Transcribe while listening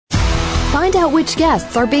Find out which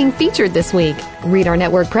guests are being featured this week. Read our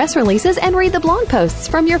network press releases and read the blog posts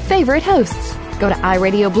from your favorite hosts. Go to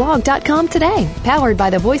iradioblog.com today, powered by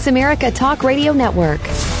the Voice America Talk Radio Network.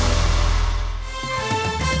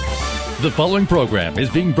 The following program is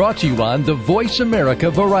being brought to you on the Voice America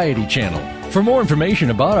Variety Channel. For more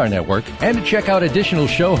information about our network and to check out additional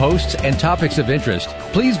show hosts and topics of interest,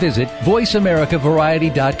 please visit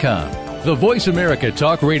voiceamericavariety.com. The Voice America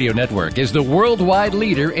Talk Radio Network is the worldwide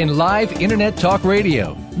leader in live Internet talk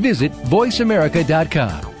radio. Visit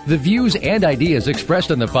voiceamerica.com. The views and ideas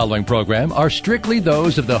expressed on the following program are strictly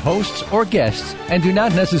those of the hosts or guests and do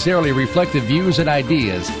not necessarily reflect the views and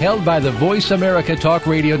ideas held by the Voice America Talk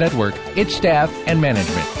Radio Network, its staff, and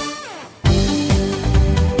management.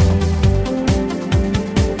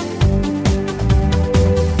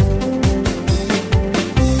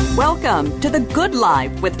 Welcome to The Good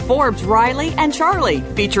Life with Forbes Riley and Charlie,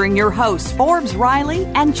 featuring your hosts, Forbes Riley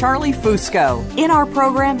and Charlie Fusco. In our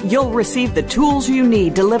program, you'll receive the tools you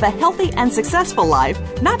need to live a healthy and successful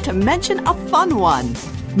life, not to mention a fun one.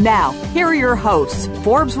 Now, here are your hosts,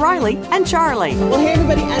 Forbes Riley and Charlie. Well, hey,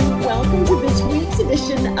 everybody, and welcome to this week's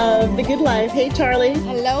edition of The Good Life. Hey, Charlie.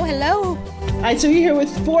 Hello, hello. All right, so we're here with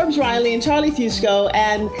Forbes Riley and Charlie Fusco,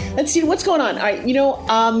 and let's see what's going on. All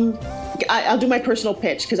right, I'll do my personal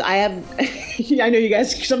pitch because I know you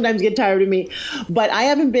guys sometimes get tired of me, but I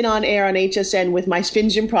haven't been on air on HSN with my Spin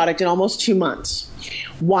Gym product in almost 2 months.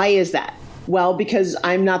 Why is that? Well, because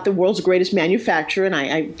I'm not the world's greatest manufacturer,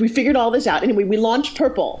 and we figured all this out. Anyway, we launched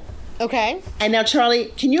Purple. Okay. And now,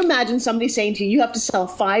 Charlie, can you imagine somebody saying to you, you have to sell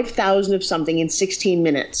 5,000 of something in 16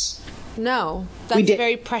 minutes? No, that's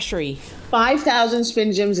very pressury. 5,000 Spin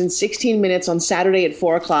Gyms in 16 minutes on Saturday at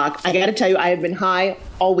 4 o'clock. I got to tell you, I have been high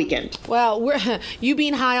all weekend. Well, you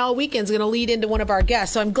being high all weekend is going to lead into one of our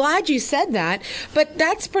guests, so I'm glad you said that. But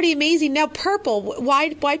that's pretty amazing. Now, purple.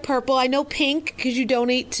 Why purple? I know pink because you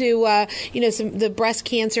donate to the breast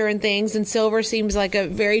cancer and things, and silver seems like a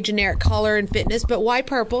very generic color in fitness. But why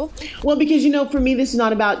purple? Well, because for me, this is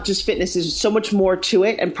not about just fitness. There's so much more to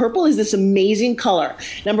it, and purple is this amazing color.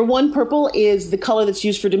 Number one, purple is the color that's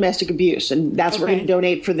used for domestic abuse, and that's what we're going to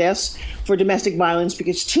donate for this, for domestic violence,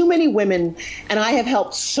 because too many women, and I have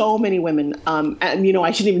helped so many women, and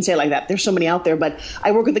I shouldn't even say it like that. There's so many out there, but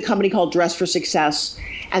I work with a company called Dress for Success,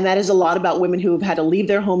 and that is a lot about women who have had to leave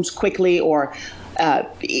their homes quickly or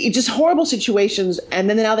just horrible situations, and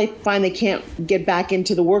then now they find they can't get back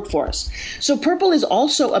into the workforce. So purple is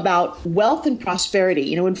also about wealth and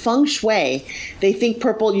prosperity. In feng shui, they think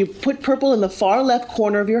purple, you put purple in the far left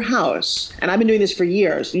corner of your house, and I've been doing this for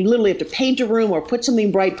years. You literally have to paint a room or put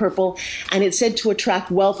something bright purple, and it's said to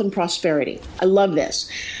attract wealth and prosperity. I love this.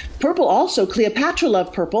 Purple also, Cleopatra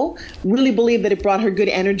loved purple, really believed that it brought her good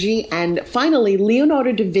energy, and finally,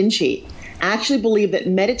 Leonardo da Vinci actually believed that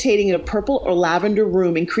meditating in a purple or lavender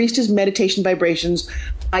room increased his meditation vibrations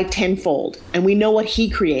by tenfold. And we know what he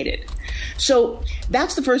created. So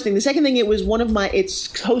that's the first thing. The second thing, it was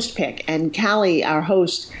it's host pick. And Callie, our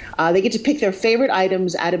host, they get to pick their favorite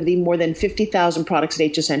items out of the more than 50,000 products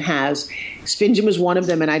that HSN has. Spin Gym was one of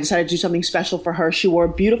them, and I decided to do something special for her. She wore a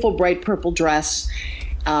beautiful bright purple dress.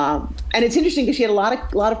 And it's interesting because she had a lot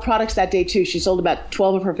of products that day too. She sold about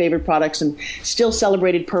 12 of her favorite products and still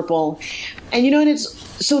celebrated purple. And there's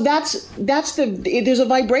a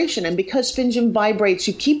vibration, and because Spin Gym vibrates,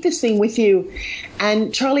 you keep this thing with you.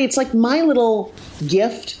 And Charlie, it's like my little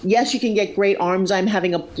gift. Yes, you can get great arms. I'm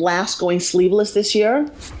having a blast going sleeveless this year.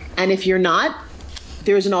 And if you're not,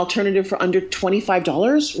 there's an alternative for under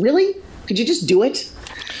 $25. Really? Could you just do it?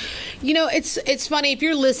 It's funny if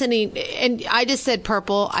you're listening, and I just said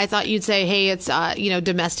purple. I thought you'd say, hey, it's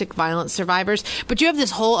domestic violence survivors, but you have this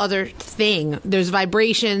whole other thing. There's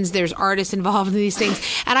vibrations, there's artists involved in these things,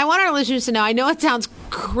 and I want our listeners to know. I know it sounds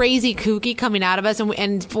crazy kooky coming out of us,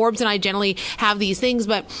 and Forbes and I generally have these things,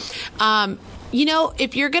 but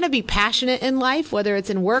if you're going to be passionate in life, whether it's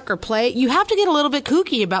in work or play, you have to get a little bit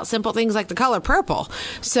kooky about simple things like the color purple.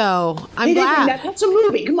 So I'm glad. That's a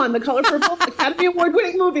movie. Come on, The Color Purple, Academy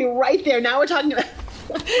Award-winning movie right there. Now we're talking about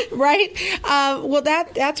right? Well,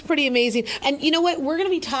 that's pretty amazing. And you know what? We're going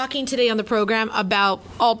to be talking today on the program about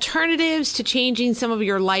alternatives to changing some of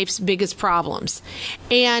your life's biggest problems.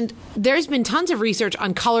 And there's been tons of research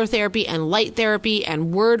on color therapy and light therapy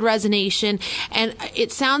and word resonation. And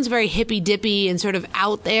it sounds very hippy-dippy and sort of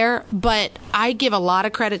out there, but I give a lot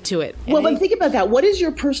of credit to it. Well, but think about that. What is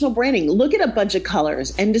your personal branding? Look at a bunch of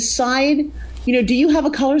colors and decide, do you have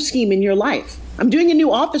a color scheme in your life? I'm doing a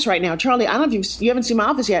new office right now. Charlie, I don't know if you haven't seen my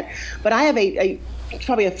office yet, but I have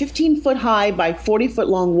probably a 15-foot high by 40-foot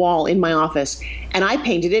long wall in my office, and I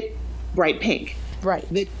painted it bright pink. Right.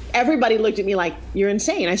 Everybody looked at me like, you're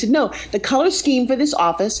insane. I said, no, the color scheme for this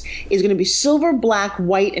office is going to be silver, black,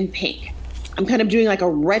 white, and pink. I'm kind of doing like a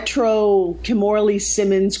retro Kimora Lee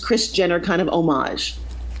Simmons, Kris Jenner kind of homage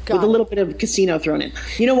with a little bit of casino thrown in.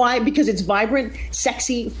 You know why? Because it's vibrant,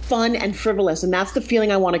 sexy, fun, and frivolous, and that's the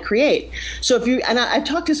feeling I want to create. So if you, and I've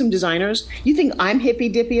talked to some designers, you think I'm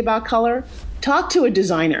hippy-dippy about color? Talk to a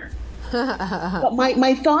designer. But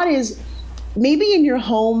my thought is, maybe in your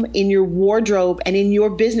home, in your wardrobe, and in your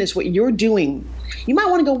business, what you're doing, you might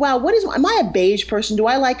want to go, wow, am I a beige person? Do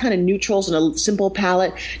I like kind of neutrals and a simple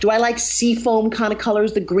palette? Do I like seafoam kind of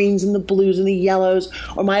colors, the greens and the blues and the yellows?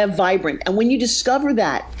 Or am I a vibrant? And when you discover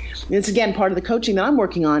that, and it's again part of the coaching that I'm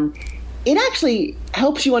working on, it actually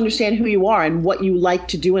helps you understand who you are and what you like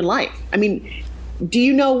to do in life. I mean, do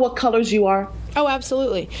you know what colors you are? Oh,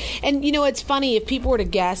 absolutely. And you know, it's funny, if people were to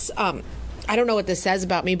guess, I don't know what this says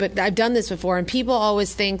about me, but I've done this before, and people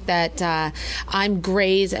always think that I'm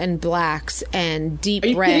grays and blacks and deep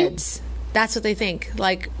reds. Kidding? That's what they think.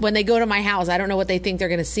 Like when they go to my house, I don't know what they think they're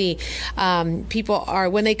going to see.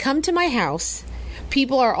 When they come to my house,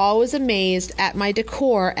 people are always amazed at my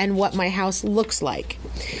decor and what my house looks like.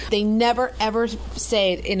 They never, ever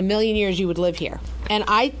say in a million years you would live here. And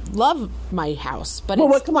I love my house. But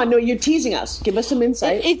come on. No, you're teasing us. Give us some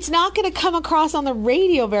insight. It's not going to come across on the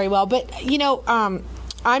radio very well. But, you know,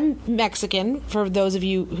 I'm Mexican, for those of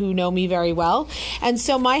you who know me very well. And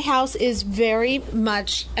so my house is very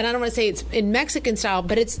much, and I don't want to say it's in Mexican style,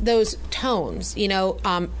 but it's those tones, you know,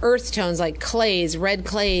 earth tones like clays, red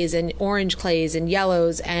clays and orange clays and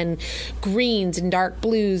yellows and greens and dark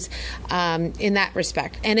blues in that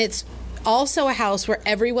respect. And it's also a house where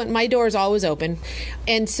my door is always open.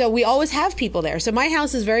 And so we always have people there. So my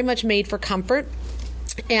house is very much made for comfort.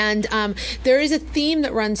 And there is a theme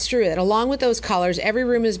that runs through it. Along with those colors, every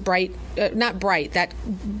room is not bright, that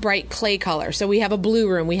bright clay color. So we have a blue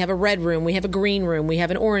room, we have a red room, we have a green room, we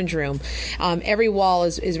have an orange room. Every wall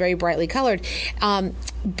is very brightly colored.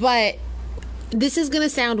 But this is going to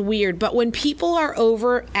sound weird, but when people are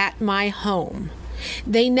over at my home,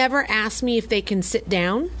 they never ask me if they can sit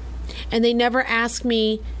down, and they never ask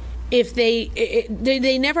me if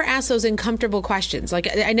they never ask those uncomfortable questions. Like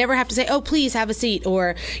I never have to say, oh, please have a seat,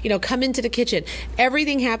 or, you know, come into the kitchen.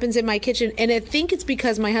 Everything happens in my kitchen. And I think it's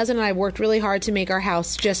because my husband and I worked really hard to make our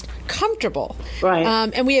house just comfortable. Right.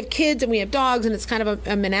 And we have kids and we have dogs, and it's kind of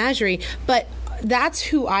a menagerie. But that's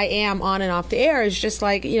who I am on and off the air, is just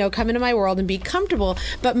like, you know, come into my world and be comfortable.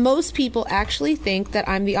 But most people actually think that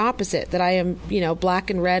I'm the opposite, that I am, you know, black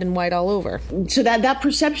and red and white all over. So that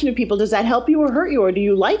perception of people, does that help you or hurt you, or do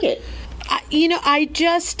you like it? I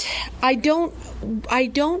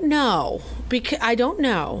don't know. Because I don't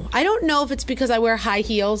know if it's because I wear high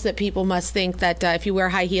heels that people must think that if you wear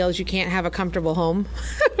high heels you can't have a comfortable home.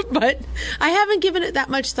 But I haven't given it that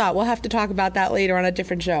much thought. We'll have to talk about that later on a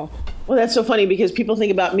different show. Well, that's so funny, because people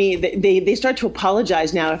think about me, they start to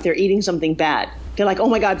apologize now if they're eating something bad. They're like, oh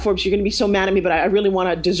my God, Forbes, you're going to be so mad at me, but I really want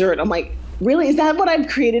a dessert. I'm like, really? Is that what I've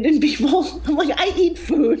created in people? I'm like, I eat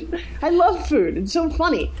food. I love food. It's so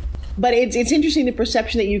funny. But it's interesting, the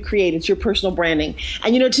perception that you create. It's your personal branding.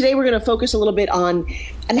 And, you know, today we're going to focus a little bit on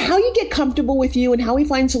how you get comfortable with you and how we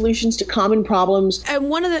find solutions to common problems. And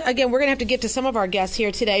we're going to have to get to some of our guests here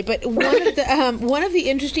today. But one of the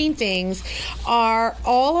interesting things are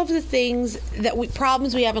all of the things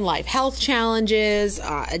problems we have in life, health challenges,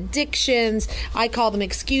 addictions. I call them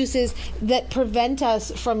excuses that prevent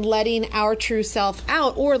us from letting our true self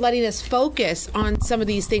out, or letting us focus on some of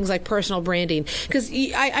these things like personal branding. Because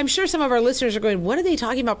I'm sure some of our listeners are going, what are they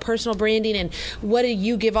talking about, personal branding, and what do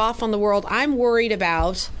you give off on the world? I'm worried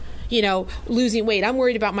about, you know, losing weight. I'm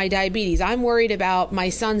worried about my diabetes. I'm worried about my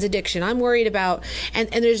son's addiction. I'm worried about, and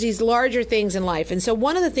there's these larger things in life. And so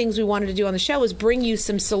one of the things we wanted to do on the show was bring you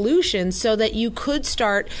some solutions so that you could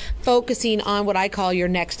start focusing on what I call your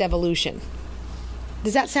next evolution.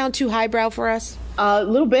 Does that sound too highbrow for us? A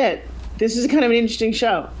little bit. This is kind of an interesting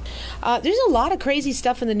show. There's a lot of crazy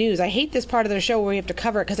stuff in the news. I hate this part of the show where we have to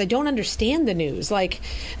cover it because I don't understand the news. Like,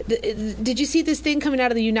 did you see this thing coming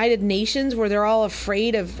out of the United Nations where they're all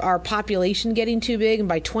afraid of our population getting too big, and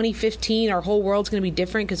by 2015 our whole world's going to be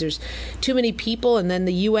different because there's too many people, and then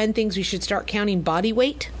the UN thinks we should start counting body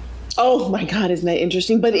weight? Oh my God, isn't that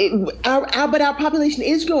interesting? But our population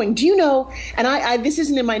is growing. Do you know? And I this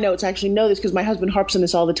isn't in my notes. I actually know this because my husband harps on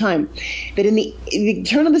this all the time. That in the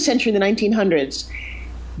turn of the century, in the 1900s,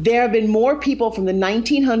 there have been more people from the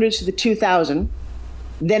 1900s to the 2000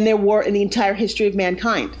 than there were in the entire history of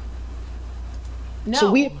mankind. No, so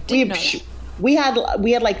we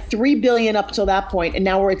had like 3 billion up until that point, and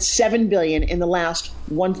now we're at 7 billion in the last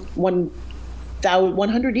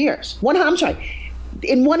 100 years.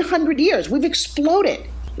 in 100 years. We've exploded.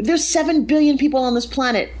 There's 7 billion people on this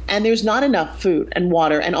planet, and there's not enough food and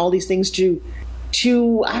water and all these things to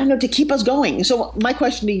keep us going. So my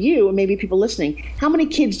question to you, and maybe people listening, how many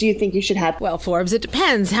kids do you think you should have? Well, Forbes, it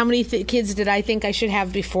depends. How many kids did I think I should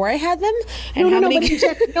have before I had them? And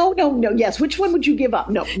No. Yes. Which one would you give up?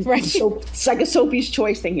 No. Right. So it's like a Sophie's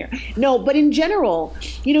Choice thing here. No, but in general,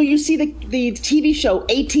 you see the TV show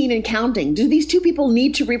 18 and Counting. Do these two people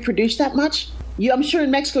need to reproduce that much? I'm sure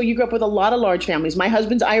in Mexico you grew up with a lot of large families. My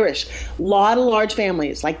husband's Irish. A lot of large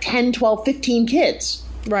families, like 10, 12, 15 kids.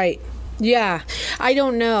 Right. Yeah, I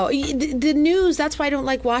don't know. The news, that's why I don't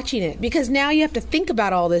like watching it, because now you have to think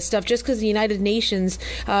about all this stuff just because the United Nations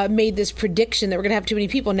made this prediction that we're going to have too many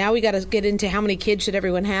people. Now we got to get into how many kids should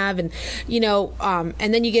everyone have, and,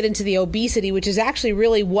 and then you get into the obesity, which is actually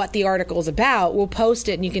really what the article is about. We'll post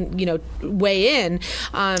it and you can, weigh in.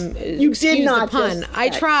 You did not. The pun. I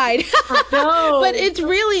tried. No. But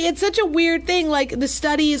it's such a weird thing. Like the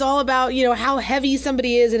study is all about, how heavy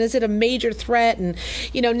somebody is and is it a major threat? And,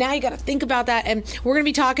 now you got to think about that, and we're going to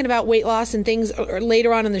be talking about weight loss and things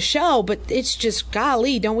later on in the show, but it's just,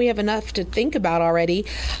 golly, don't we have enough to think about already?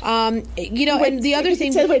 And the other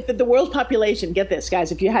thing... the world population, get this,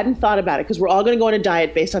 guys, if you hadn't thought about it, because we're all going to go on a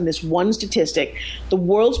diet based on this one statistic, the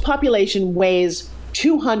world's population weighs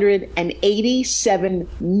 287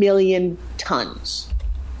 million tons.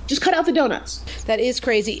 Just cut out the donuts. That is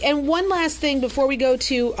crazy. And one last thing before we go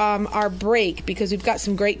to our break, because we've got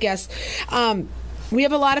some great guests. We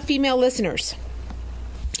have a lot of female listeners.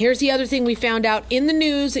 Here's the other thing we found out in the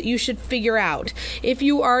news that you should figure out. If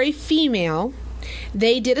you are a female,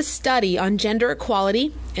 they did a study on gender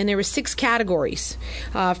equality, and there were 6 categories,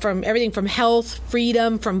 from everything from health,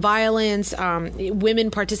 freedom, from violence, women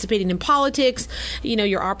participating in politics,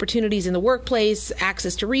 your opportunities in the workplace,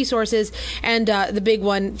 access to resources, and the big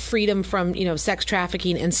one, freedom from, sex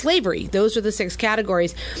trafficking and slavery. Those are the 6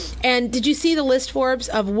 categories. And did you see the list, Forbes,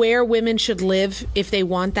 of where women should live if they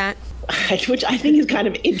want that? Which I think is kind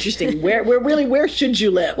of interesting. Where should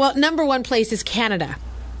you live? Well, number one place is Canada.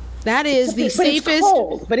 That is the safest. It's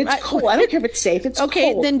cold, but it's cold. I don't care if it's safe. It's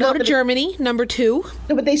okay, cold. Then go to Germany, number 2.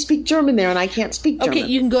 No, but they speak German there, and I can't speak German. Okay,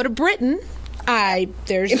 you can go to Britain.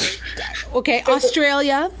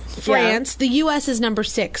 Australia, France. Yeah. The U.S. is number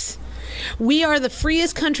 6. We are the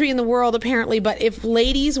freest country in the world, apparently, but if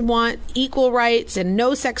ladies want equal rights and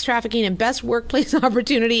no sex trafficking and best workplace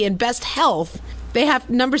opportunity and best health, they have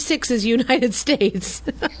number 6 is United States.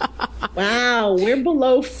 Wow, we're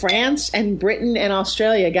below France and Britain and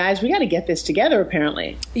Australia, guys. We got to get this together,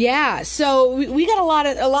 apparently. Yeah, so we got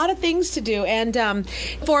a lot of things to do. And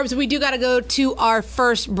Forbes, we do got to go to our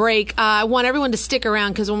first break. I want everyone to stick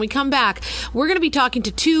around because when we come back, we're going to be talking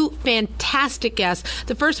to 2 fantastic guests.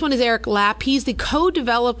 The first one is Eric Lapp. He's the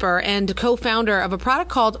co-developer and co-founder of a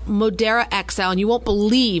product called Modera XL, and you won't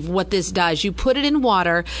believe what this does. You put it in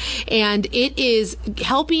water, and it is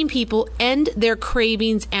helping people end their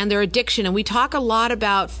cravings and their addiction. And we talk a lot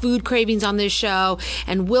about food cravings on this show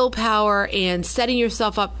and willpower and setting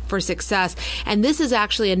yourself up for success. And this is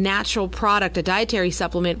actually a natural product, a dietary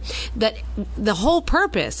supplement that the whole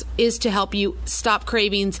purpose is to help you stop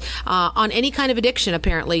cravings on any kind of addiction,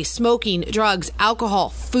 apparently. Smoking, drugs, alcohol,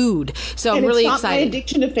 food. So I'm really excited. My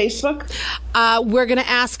addiction to Facebook? We're going to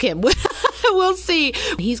ask him. We'll see.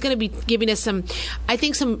 He's going to be giving us some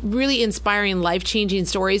really inspiring, life-changing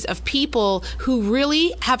stories of people who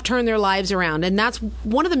really have turned their lives around. And that's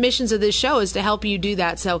one of the missions of this show, is to help you do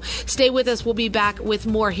that. So stay with us. We'll be back with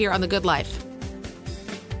more here on The Good Life.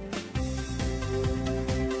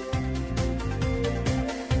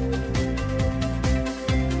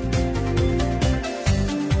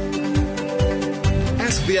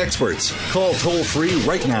 Ask the experts. Call toll-free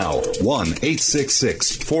right now,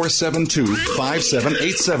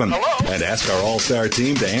 1-866-472-5787. And ask our All-Star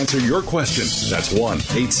team to answer your question. That's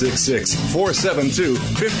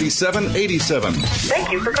 1-866-472-5787.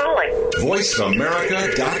 Thank you for calling.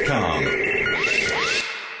 VoiceAmerica.com.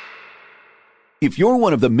 If you're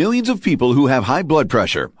one of the millions of people who have high blood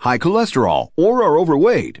pressure, high cholesterol, or are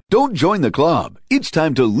overweight, don't join the club. It's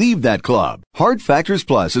time to leave that club. Heart Factors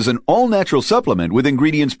Plus is an all-natural supplement with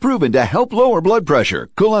ingredients proven to help lower blood pressure,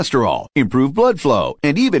 cholesterol, improve blood flow,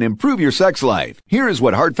 and even improve your sex life. Here is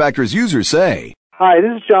what Heart Factors users say. Hi,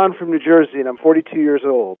 this is John from New Jersey, and I'm 42 years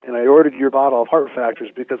old, and I ordered your bottle of Heart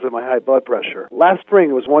Factors because of my high blood pressure. Last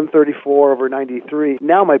spring it was 134/93.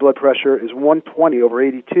 Now my blood pressure is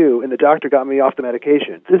 120/82, and the doctor got me off the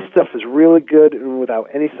medication. This stuff is really good and without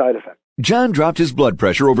any side effects. John dropped his blood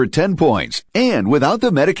pressure over 10 points and without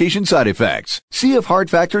the medication side effects. See if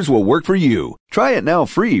Heart Factors will work for you. Try it now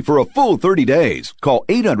free for a full 30 days. Call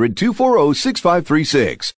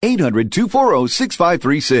 800-240-6536.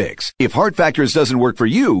 800-240-6536. If Heart Factors doesn't work for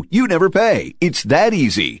you, you never pay. It's that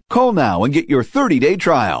easy. Call now and get your 30-day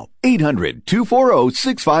trial.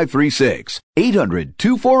 800-240-6536.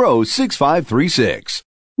 800-240-6536.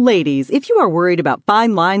 Ladies, if you are worried about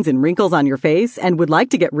fine lines and wrinkles on your face and would like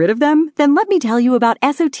to get rid of them, then let me tell you about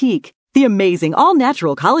Esotique, the amazing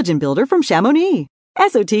all-natural collagen builder from Chamonix.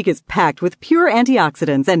 Esotique is packed with pure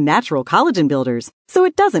antioxidants and natural collagen builders, so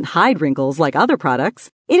it doesn't hide wrinkles like other products.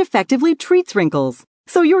 It effectively treats wrinkles,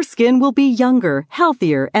 so your skin will be younger,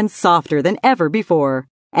 healthier, and softer than ever before.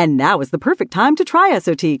 And now is the perfect time to try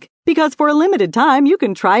Esotique, because for a limited time you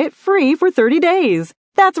can try it free for 30 days.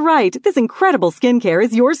 That's right, this incredible skincare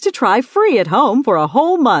is yours to try free at home for a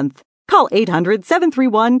whole month. Call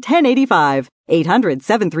 800-731-1085,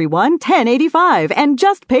 800-731-1085, and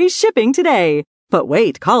just pay shipping today. But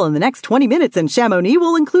wait, call in the next 20 minutes and Chamonix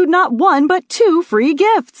will include not one but 2 free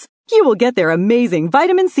gifts. You will get their amazing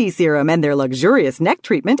vitamin C serum and their luxurious neck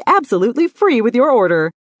treatment absolutely free with your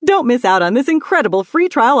order. Don't miss out on this incredible free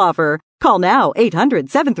trial offer. Call now,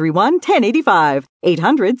 800-731-1085,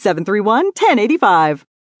 800-731-1085.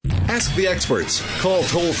 Ask the experts. Call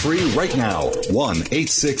toll free right now,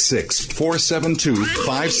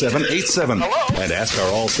 1-866-472-5787. And ask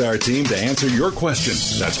our All-Star team to answer your question.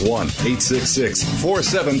 That's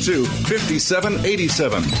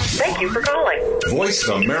 1-866-472-5787. Thank you for calling.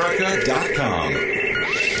 VoiceAmerica.com.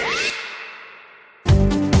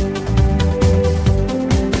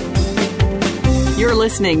 You're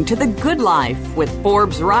listening to The Good Life with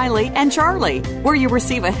Forbes, Riley, and Charlie, where you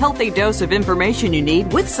receive a healthy dose of information you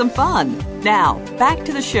need with some fun. Now, back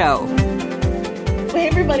to the show. Hey,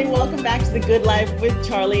 everybody, welcome back to The Good Life with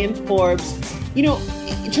Charlie and Forbes. You know,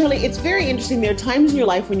 Charlie, it's very interesting. There are times in your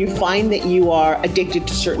life when you find that you are addicted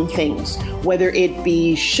to certain things, whether it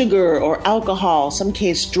be sugar or alcohol, some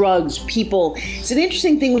case drugs, people. It's an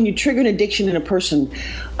interesting thing when you trigger an addiction in a person,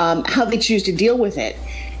 how they choose to deal with it.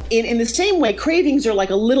 In the same way, cravings are like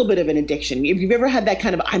a little bit of an addiction. If you've ever had that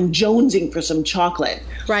kind of, I'm jonesing for some chocolate.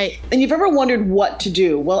 Right. And you've ever wondered what to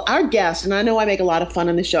do. Well, our guest, and I know I make a lot of fun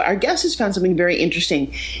on this show, our guest has found something very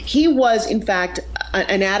interesting. He was, in fact,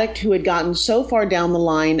 an addict who had gotten so far down the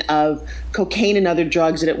line of cocaine and other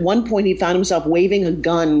drugs that at one point he found himself waving a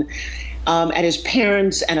gun at his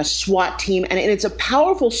parents and a SWAT team. And it's a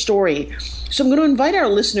powerful story. So I'm going to invite our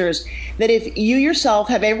listeners that if you yourself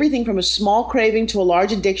have everything from a small craving to a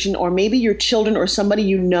large addiction, or maybe your children or somebody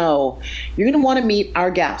you know, you're going to want to meet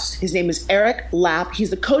our guest. His name is Eric Lapp. He's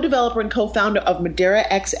the co-developer and co-founder of Modera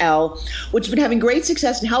XL, which has been having great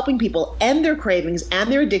success in helping people end their cravings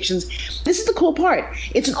and their addictions. This is the cool part.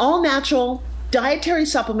 It's an all-natural dietary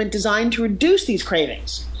supplement designed to reduce these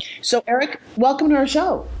cravings. So, Eric, welcome to our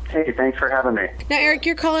show. Hey, thanks for having me. Now, Eric,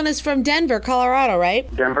 you're calling us from Denver, Colorado,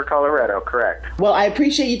 right? Denver, Colorado, correct. Well, I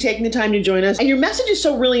appreciate you taking the time to join us. And your message is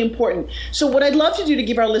so really important. So what I'd love to do to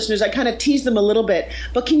give our listeners, I kind of tease them a little bit,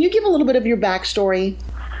 but can you give a little bit of your backstory?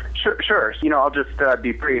 Sure. You know, I'll just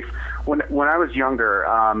be brief. When I was younger,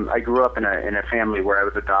 I grew up in a family where I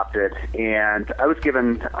was adopted, and I was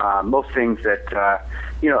given most things that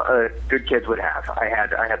good kids would have. I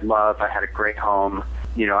had love. I had a great home.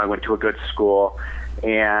 You know, I went to a good school.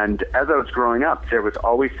 And as I was growing up, there was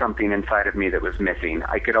always something inside of me that was missing.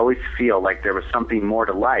 I could always feel like there was something more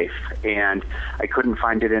to life, and I couldn't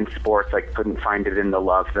find it in sports. I couldn't find it in the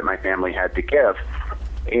love that my family had to give.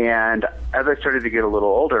 And as I started to get a little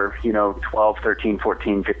older, 12, 13,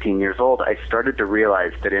 14, 15 years old, I started to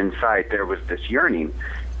realize that inside there was this yearning.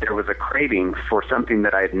 There was a craving for something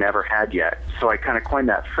that I had never had yet. So I kind of coined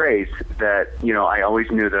that phrase that, I always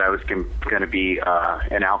knew that I was going to be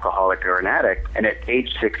an alcoholic or an addict. And at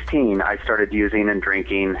age 16, I started using and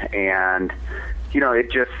drinking, and,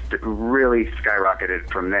 it just really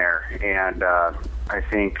skyrocketed from there. And I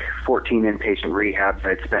think 14 inpatient rehabs.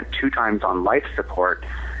 I'd spent 2 times on life support.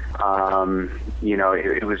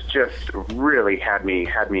 It was just really had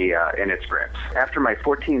me in its grips. After my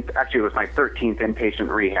 14th, actually it was my 13th inpatient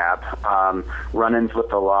rehab, run-ins with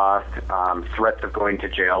the law, threats of going to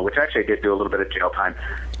jail, which actually I did do a little bit of jail time.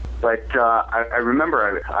 But I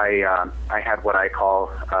remember I had what I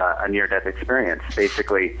call a near-death experience.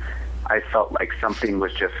 Basically, I felt like something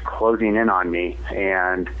was just closing in on me,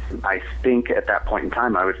 and I think at that point in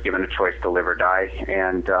time I was given a choice to live or die,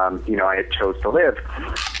 and I had chose to live.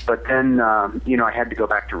 But then I had to go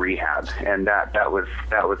back to rehab, and that was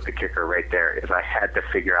the kicker right there. Is I had to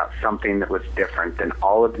figure out something that was different than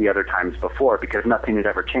all of the other times before, because nothing had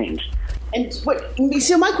ever changed. And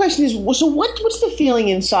so my question is, so what's the feeling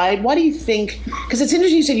inside? Why do you think, because it's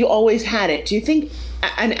interesting you said you always had it. Do you think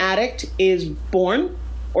an addict is born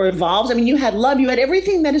or evolves? I mean, you had love, you had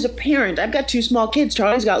everything that is a parent. I've got 2 small kids.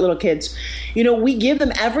 Charlie's got little kids. We give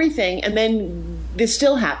them everything, and then this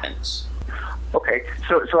still happens. Okay,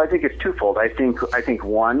 so I think it's twofold. I think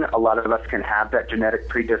one, a lot of us can have that genetic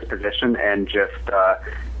predisposition and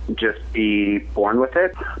just be born with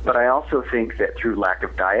it. But I also think that through lack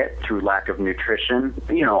of diet, through lack of nutrition,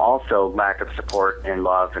 also lack of support and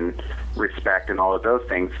love and respect and all of those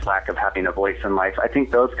things, lack of having a voice in life, I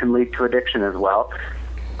think those can lead to addiction as well.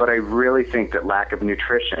 But I really think that lack of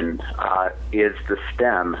nutrition is the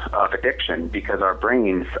stem of addiction, because our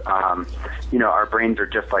brains, our brains are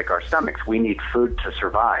just like our stomachs. We need food to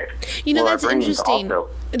survive. That's interesting.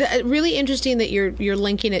 Really interesting that you're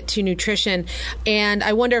linking it to nutrition. And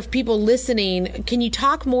I wonder if people listening, can you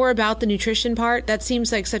talk more about the nutrition part? That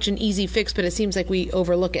seems like such an easy fix, but it seems like we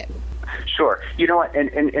overlook it. Sure. You know what,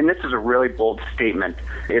 and this is a really bold statement.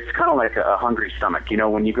 It's kind of like a hungry stomach.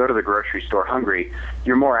 When you go to the grocery store hungry,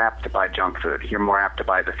 you're more apt to buy junk food. You're more apt to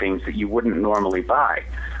buy the things that you wouldn't normally buy.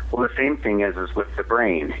 Well, the same thing is with the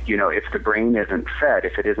brain. If the brain isn't fed,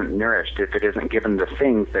 if it isn't nourished, if it isn't given the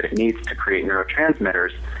things that it needs to create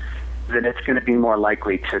neurotransmitters, then it's going to be more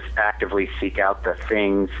likely to actively seek out the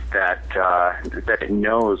things that it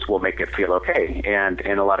knows will make it feel okay. And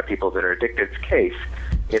in a lot of people that are addicted's case,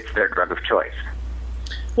 it's their drug of choice.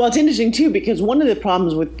 Well, it's interesting, too, because one of the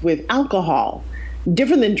problems with alcohol,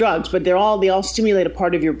 different than drugs, but they all stimulate a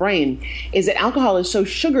part of your brain, is that alcohol is so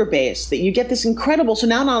sugar-based that you get this incredible, so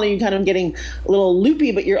now not only are you kind of getting a little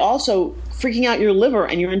loopy, but you're also freaking out your liver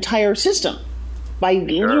and your entire system by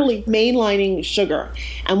literally mainlining sugar.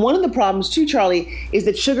 And one of the problems, too, Charlie, is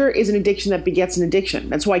that sugar is an addiction that begets an addiction.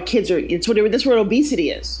 That's why that's what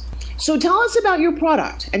obesity is. So tell us about your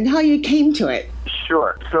product and how you came to it.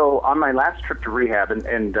 Sure. So on my last trip to rehab, and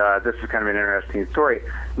this is kind of an interesting story,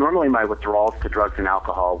 normally my withdrawals to drugs and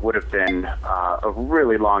alcohol would have been a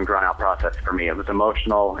really long, drawn-out process for me. It was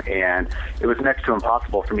emotional, and it was next to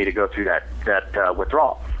impossible for me to go through that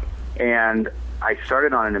withdrawal. And I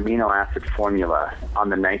started on an amino acid formula on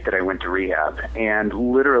the night that I went to rehab, and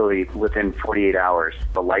literally within 48 hours,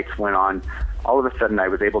 the lights went on. All of a sudden, I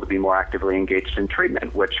was able to be more actively engaged in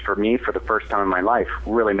treatment, which for me, for the first time in my life,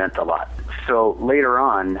 really meant a lot. So later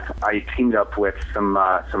on, I teamed up with some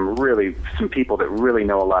people that really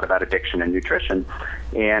know a lot about addiction and nutrition,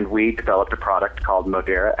 and we developed a product called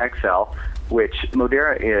Modera XL, which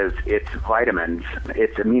Modera it's vitamins,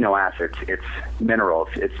 it's amino acids, it's minerals,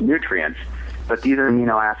 it's nutrients. But these are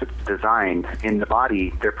amino acids designed in the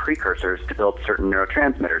body. They're precursors to build certain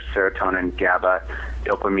neurotransmitters, serotonin, GABA,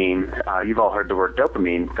 dopamine. You've all heard the word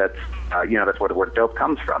dopamine. That's where the word dope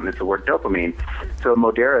comes from. It's the word dopamine. So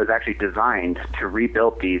Modera is actually designed to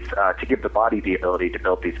rebuild these, to give the body the ability to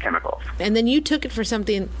build these chemicals. And then you took it for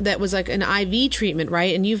something that was like an IV treatment,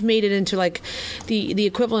 right? And you've made it into like the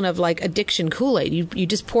equivalent of like addiction Kool-Aid. You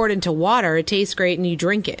just pour it into water. It tastes great, and you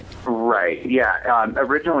drink it. Right. Yeah.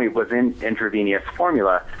 Originally it was in intravenous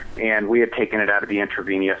formula, and we had taken it out of the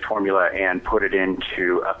intravenous formula and put it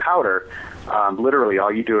into a powder. Literally,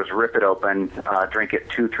 all you do is rip it open, drink it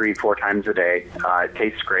 2, 3, 4 times a day. It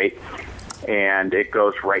tastes great, and it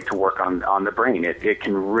goes right to work on the brain. It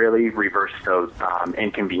can really reverse those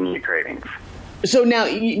inconvenient cravings. So now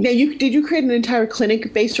did you create an entire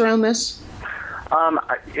clinic based around this?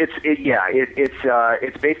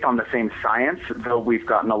 It's based on the same science, though we've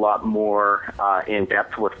gotten a lot more in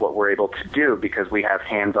depth with what we're able to do because we have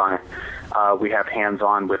hands-on. We have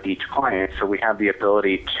hands-on with each client, so we have the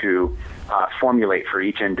ability to formulate for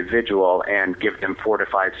each individual and give them 4 to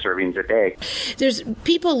 5 servings a day. There's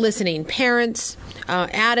people listening, parents,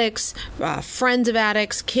 addicts, friends of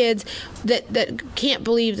addicts, kids, that can't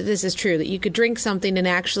believe that this is true, that you could drink something and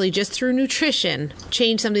actually just through nutrition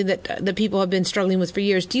change something that people have been struggling with for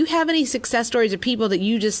years. Do you have any success stories of people that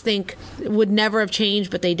you just think would never have changed,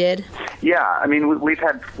 but they did? Yeah, I mean, we've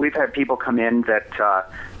had people come in that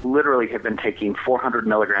literally have been taking 400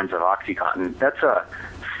 milligrams of OxyContin. That's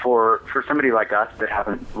for somebody like us that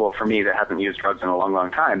for me that hasn't used drugs in a long, long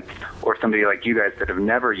time, or somebody like you guys that have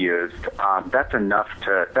never used, that's enough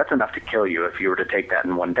to kill you if you were to take that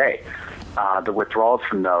in one day. The withdrawals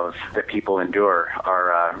from those that people endure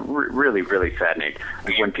are really, really saddening.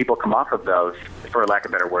 When people come off of those, for lack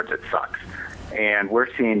of better words, it sucks. And we're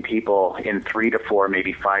seeing people in 3 to 4,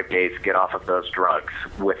 maybe 5 days get off of those drugs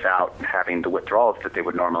without having the withdrawals that they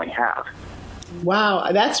would normally have.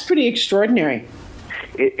 Wow, that's pretty extraordinary.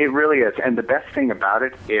 It really is. And the best thing about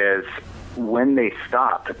it is when they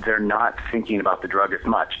stop, they're not thinking about the drug as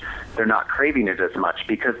much. They're not craving it as much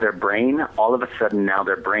because their brain, all of a sudden now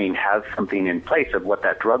their brain has something in place of what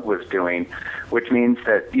that drug was doing, which means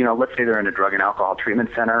that, let's say they're in a drug and alcohol treatment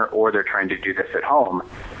center or they're trying to do this at home,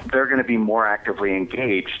 they're going to be more actively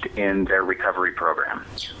engaged in their recovery program.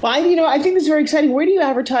 Well, I think this is very exciting. Where do you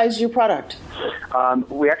advertise your product?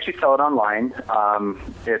 We actually sell it online.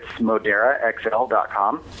 It's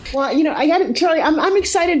ModeraXL.com. Well, Charlie, I'm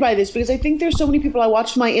excited by this because I think there's so many people. I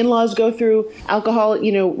watched my in-laws go through alcohol,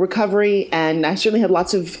 recovery, and I certainly had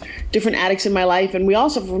lots of different addicts in my life, and we all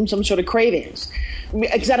suffer from some sort of cravings.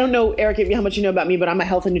 Because I don't know, Eric, how much you know about me, but I'm a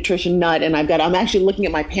health and nutrition nut, and I'm actually looking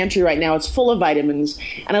at my pantry right now. It's full of vitamins,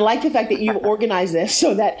 and I like the fact that you've organized this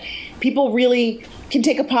so that people really can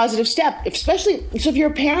take a positive step, especially so if you're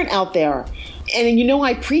a parent out there. And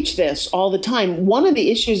I preach this all the time. One of the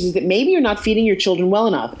issues is that maybe you're not feeding your children well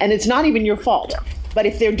enough, and it's not even your fault. But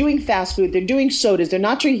if they're doing fast food, they're doing sodas, they're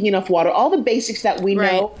not drinking enough water, all the basics that we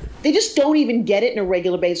know, they just don't even get it in a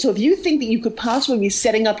regular basis. So if you think that you could possibly be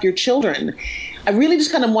setting up your children, I really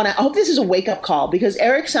just kind of I hope this is a wake-up call, because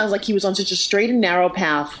Eric sounds like he was on such a straight and narrow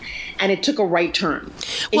path, and it took a right turn.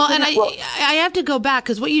 I have to go back,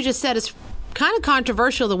 because what you just said is kind of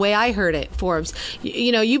controversial the way I heard it, Forbes.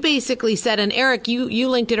 You basically said, and Eric, you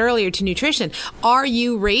linked it earlier to nutrition. Are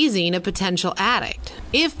you raising a potential addict?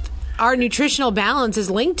 If our nutritional balance is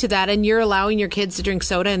linked to that and you're allowing your kids to drink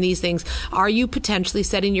soda and these things, are you potentially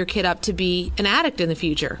setting your kid up to be an addict in the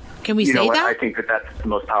future? Can we say that? I think that that's the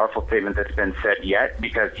most powerful statement that's been said yet,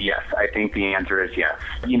 because yes, I think the answer is yes.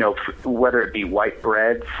 Whether it be white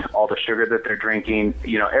breads, all the sugar that they're drinking,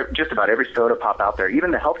 just about every soda pop out there, even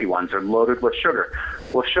the healthy ones, are loaded with sugar.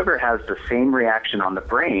 Well, sugar has the same reaction on the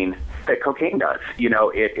brain that cocaine does.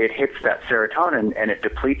 It hits that serotonin and it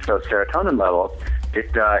depletes those serotonin levels.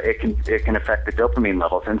 It can affect the dopamine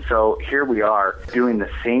levels. And so here we are doing the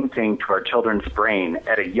same thing to our children's brain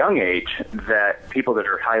at a young age that people that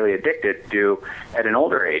are highly addicted do at an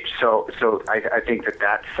older age. So I think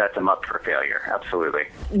that sets them up for failure. Absolutely.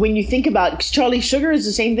 When you think about, Charlie, sugar is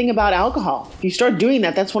the same thing about alcohol. If you start doing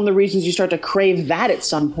that, that's one of the reasons you start to crave that at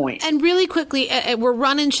some point. And really quickly, we're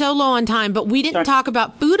running so low on time, but we didn't talk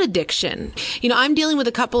about food addiction. I'm dealing with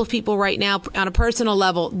a couple of people right now on a personal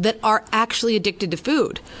level that are actually addicted to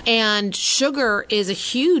food, and sugar is a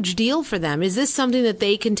huge deal for them. Is this something that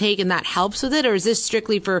they can take and that helps with it, or is this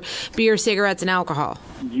strictly for beer, cigarettes, and alcohol?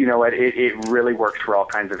 You know what? It really works for all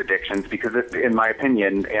kinds of addictions, because in my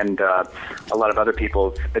opinion, and a lot of other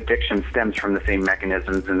people's, addiction stems from the same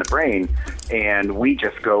mechanisms in the brain, and we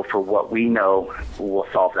just go for what we know will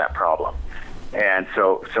solve that problem. And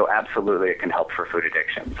so absolutely it can help for food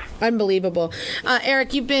addictions. Unbelievable.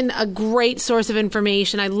 Eric, you've been a great source of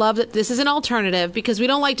information. I love that this is an alternative, because we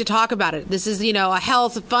don't like to talk about it. This is, a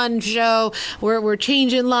health, fun show where we're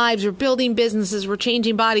changing lives, we're building businesses, we're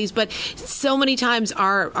changing bodies. But so many times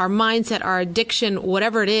our mindset, our addiction,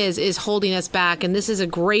 whatever it is holding us back. And this is a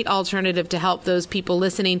great alternative to help those people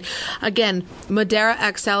listening. Again, Modera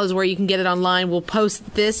XL is where you can get it online. We'll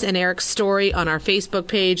post this and Eric's story on our Facebook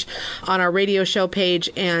page, on our radio show page,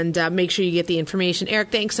 and make sure you get the information.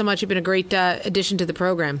 Eric, thanks so much. You've been a great addition to the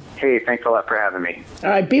program. Hey, thanks a lot for having me.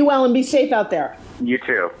 All right, be well and be safe out there. You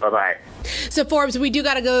too. Bye-bye. So, Forbes, we do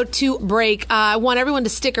got to go to break. I want everyone to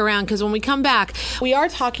stick around, because when we come back, we are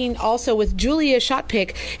talking also with Julia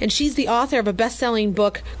Schopick, and she's the author of a best-selling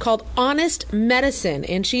book called Honest Medicine,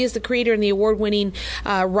 and she is the creator and the award-winning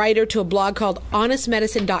writer to a blog called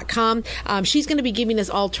honestmedicine.com. She's going to be giving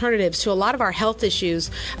us alternatives to a lot of our health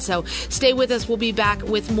issues. So stay with us. We'll be back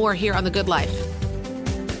with more here on The Good Life.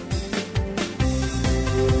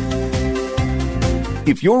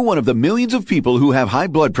 If you're one of the millions of people who have high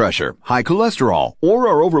blood pressure, high cholesterol, or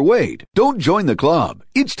are overweight, don't join the club.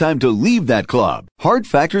 It's time to leave that club. Heart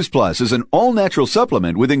Factors Plus is an all-natural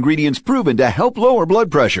supplement with ingredients proven to help lower blood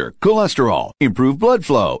pressure, cholesterol, improve blood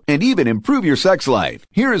flow, and even improve your sex life.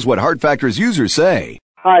 Here is what Heart Factors users say.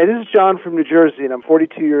 Hi, this is John from New Jersey, and I'm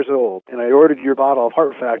 42 years old, and I ordered your bottle of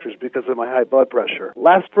Heart Factors because of my high blood pressure.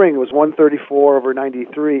 Last spring it was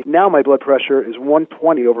 134/93. Now my blood pressure is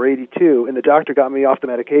 120/82, and the doctor got me off the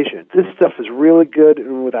medication. This stuff is really good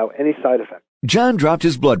and without any side effects. John dropped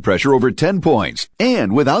his blood pressure over 10 points,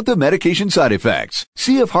 and without the medication side effects.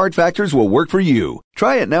 See if Heart Factors will work for you.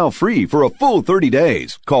 Try it now free for a full 30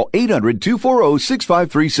 days. Call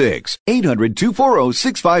 800-240-6536.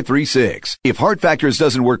 800-240-6536. If Heart Factors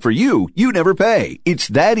doesn't work for you, you never pay. It's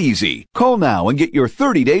that easy. Call now and get your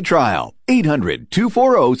 30-day trial.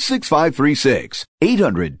 800-240-6536.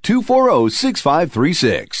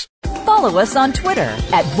 800-240-6536. follow us on Twitter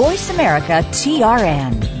at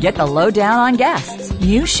VoiceAmericaTRN. Get the lowdown on guests,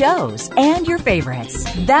 new shows, and your favorites.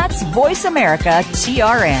 That's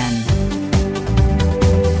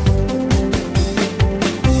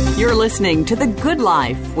VoiceAmericaTRN. You're listening to The Good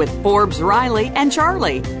Life with Forbes, Riley, and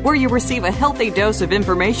Charlie, where you receive a healthy dose of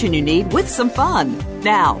information you need with some fun.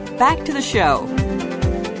 Now, back to the show.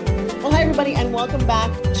 Well, hi, everybody, and welcome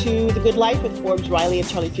back to The Good Life with Forbes, Riley, and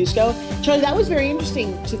Charlie Fusco. Charlie, that was very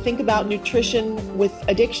interesting to think about nutrition with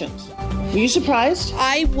addictions. Were you surprised?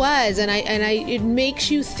 I was, and it makes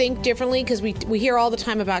you think differently, because we hear all the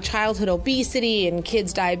time about childhood obesity and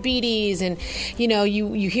kids' diabetes, and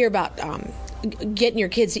you hear about getting your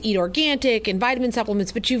kids to eat organic and vitamin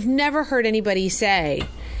supplements, but you've never heard anybody say,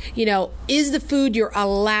 is the food you're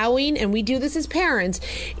allowing, and we do this as parents,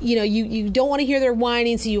 you don't want to hear their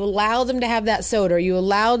whining, so you allow them to have that soda, or you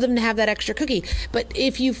allow them to have that extra cookie. But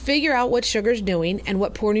if you figure out what sugar's doing and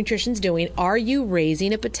what poor nutrition's doing, are you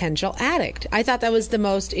raising a potential addict? I thought that was the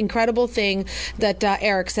most incredible thing that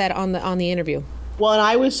Eric said on the interview. Well, and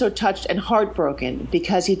I was so touched and heartbroken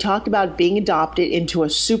because he talked about being adopted into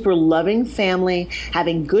a super loving family,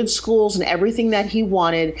 having good schools and everything that he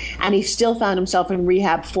wanted, and he still found himself in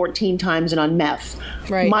rehab 14 times and on meth.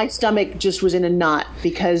 Right. My stomach just was in a knot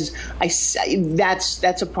because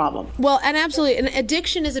that's a problem. Well, and absolutely, and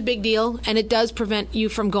addiction is a big deal, and it does prevent you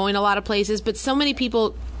from going a lot of places, but so many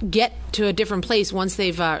people get to a different place once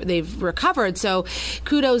they've recovered. So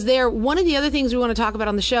kudos there. One of the other things we want to talk about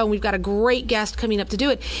on the show, and we've got a great guest coming up to do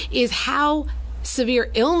it, is how severe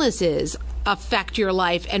illnesses affect your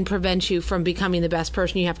life and prevent you from becoming the best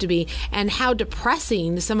person you have to be, and how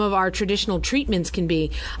depressing some of our traditional treatments can be.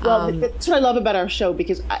 Well, that's what I love about our show,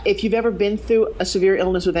 because if you've ever been through a severe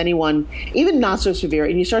illness with anyone, even not so severe,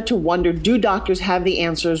 and you start to wonder, do doctors have the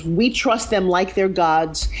answers? We trust them like they're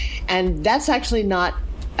gods, and that's actually not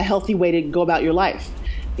a healthy way to go about your life.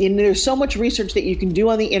 And there's so much research that you can do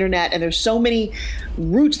on the internet, and there's so many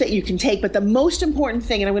routes that you can take. But the most important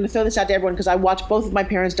thing, and I'm going to throw this out to everyone because I watched both of my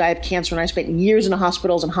parents die of cancer and I spent years in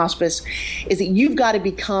hospitals and hospice, is that you've got to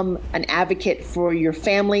become an advocate for your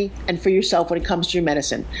family and for yourself when it comes to your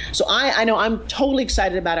medicine. So I know I'm totally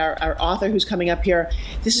excited about our author who's coming up here.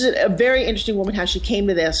 This is a very interesting woman, how she came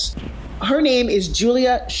to this. Her name is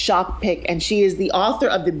Julia Schopick, and she is the author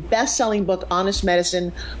of the best-selling book, Honest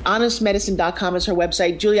Medicine. HonestMedicine.com is her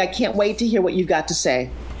website. Julia, I can't wait to hear what you've got to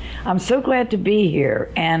say. I'm so glad to be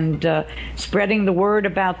here, and spreading the word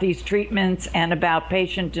about these treatments and about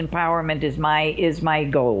patient empowerment is my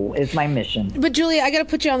goal, is my mission. But Julia, I got to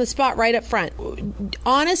put you on the spot right up front.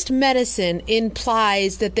 Honest medicine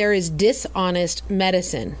implies that there is dishonest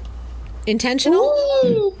medicine. Intentional?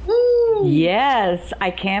 Ooh. Yes,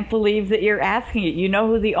 I can't believe that you're asking it. You know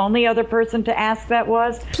who the only other person to ask that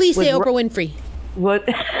was? Please say Oprah Winfrey. What?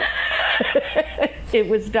 It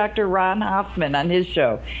was Dr. Ron Hoffman on his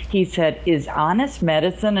show. He said, "Is honest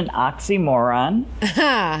medicine an oxymoron?"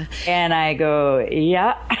 And I go,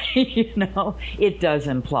 yeah, it does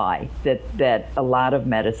imply that a lot of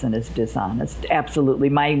medicine is dishonest. Absolutely.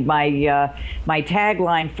 My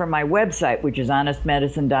tagline for my website, which is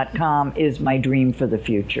honestmedicine.com, is my dream for the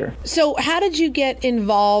future. So how did you get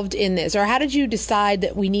involved in this, or how did you decide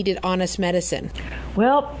that we needed honest medicine?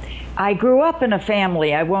 Well, I grew up in a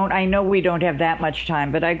family. I know we don't have that much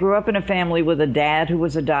time, but I grew up in a family with a dad who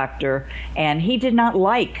was a doctor, and he did not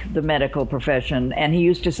like the medical profession. And he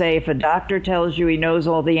used to say, if a doctor tells you he knows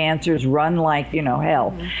all the answers, run like, hell.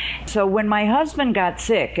 Mm-hmm. So when my husband got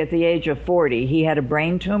sick at the age of 40, he had a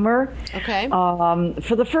brain tumor. Okay.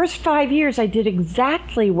 For the first 5 years, I did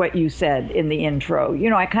exactly what you said in the intro.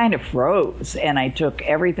 I kind of froze, and I took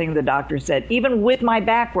everything the doctor said, even with my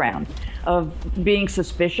background of being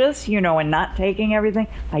suspicious, and not taking everything.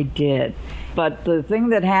 I did. But the thing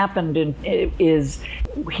that happened is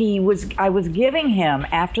I was giving him,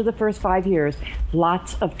 after the first 5 years,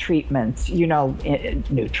 lots of treatments,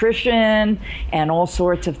 nutrition and all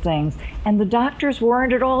sorts of things. And the doctors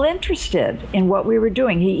weren't at all interested in what we were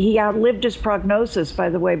doing. He outlived his prognosis, by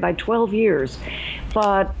the way, by 12 years.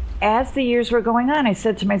 But as the years were going on, I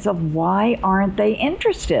said to myself, why aren't they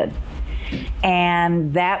interested?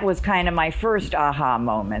 And that was kind of my first aha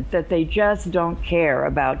moment, that they just don't care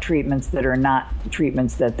about treatments that are not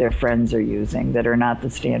treatments that their friends are using, that are not the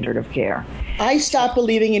standard of care. I stopped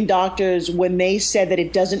believing in doctors when they said that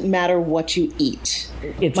it doesn't matter what you eat.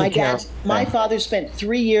 My father spent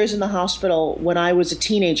 3 years in the hospital when I was a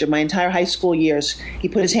teenager, my entire high school years. He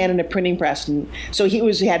put his hand in a printing press. And so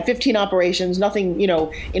he had 15 operations, nothing,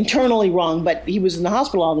 internally wrong, but he was in the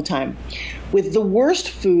hospital all the time with the worst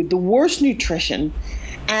food, the worst nutrition.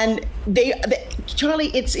 And Charlie,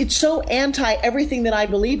 it's so anti everything that I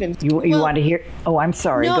believe in. You want to hear? Oh, I'm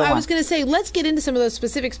sorry. No, Go I on. was going to say, let's get into some of those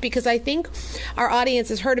specifics, because I think our audience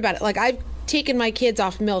has heard about it. Like, I've taken my kids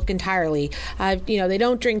off milk entirely. They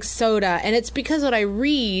don't drink soda, and it's because what I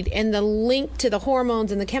read and the link to the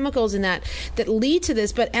hormones and the chemicals in that lead to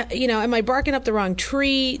this. But am I barking up the wrong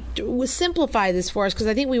tree? Simplify this for us, because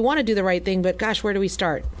I think we want to do the right thing, but gosh, where do we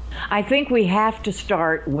start? I think we have to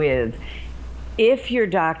start with, if your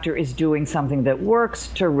doctor is doing something that works,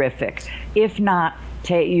 terrific. If not,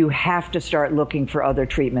 you have to start looking for other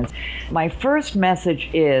treatments. My first message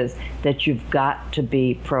is that you've got to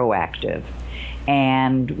be proactive.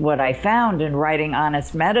 And what I found in writing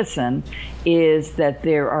Honest Medicine is that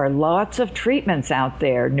there are lots of treatments out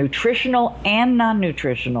there, nutritional and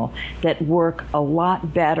non-nutritional, that work a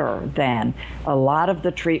lot better than a lot of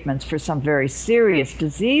the treatments for some very serious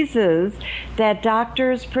diseases that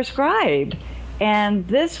doctors prescribed. And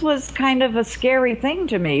this was kind of a scary thing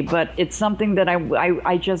to me, but it's something that I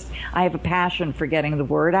have a passion for getting the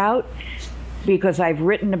word out, because I've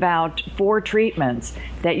written about 4 treatments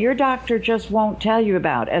that your doctor just won't tell you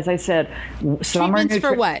about. As I said, some treatments are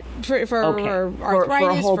for what? For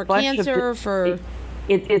arthritis, for cancer,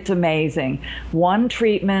 It's amazing. One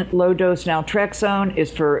treatment, low-dose naltrexone,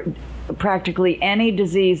 is for practically any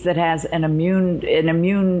disease that has an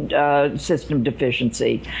immune system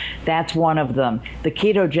deficiency. That's one of them. The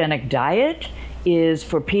ketogenic diet is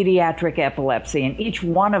for pediatric epilepsy, and each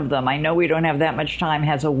one of them, I know we don't have that much time,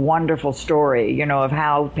 has a wonderful story, of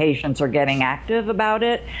how patients are getting active about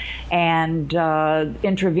it. And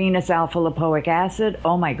intravenous alpha-lipoic acid,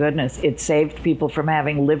 oh my goodness, it saved people from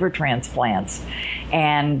having liver transplants.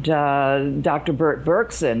 And Dr. Bert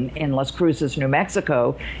Berkson in Las Cruces, New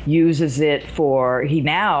Mexico, uses it he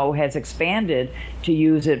now has expanded to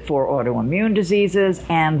use it for autoimmune diseases.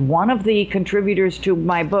 And one of the contributors to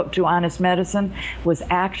my book, To Honest Medicine, was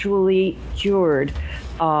actually cured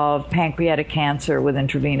of pancreatic cancer with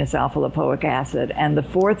intravenous alpha-lipoic acid. And the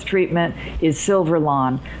 4th treatment is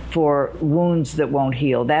Silverlawn for wounds that won't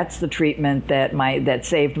heal. That's the treatment that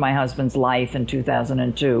saved my husband's life in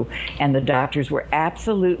 2002. And the doctors were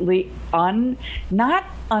absolutely unwilling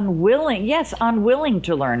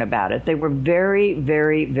to learn about it. They were very,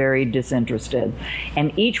 very, very disinterested.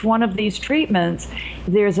 And each one of these treatments,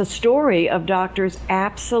 there's a story of doctors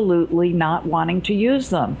absolutely not wanting to use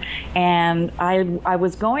them. And I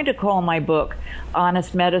was going to call my book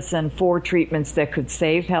Honest Medicine, 4 Treatments That Could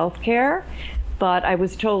Save Healthcare, but I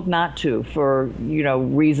was told not to for,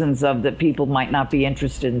 reasons of that people might not be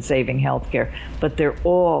interested in saving healthcare. But they're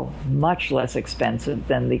all much less expensive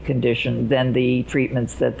than the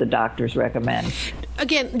treatments that the doctors recommend.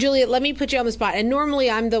 Again, Juliet, let me put you on the spot. And normally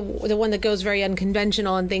I'm the one that goes very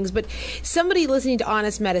unconventional and things, but somebody listening to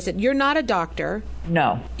Honest Medicine, you're not a doctor.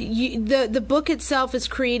 No. The book itself is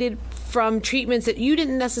created from treatments that you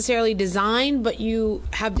didn't necessarily design, but you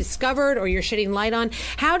have discovered or you're shedding light on.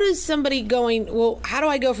 How does somebody how do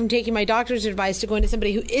I go from taking my doctor's advice to going to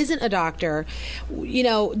somebody who isn't a doctor?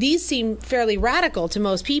 These seem fairly radical to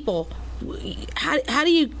most people. How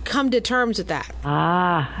do you come to terms with that?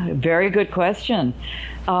 Very good question.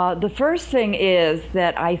 The first thing is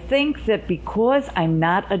that I think that because I'm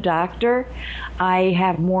not a doctor, I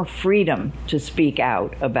have more freedom to speak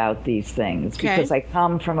out about these things, because I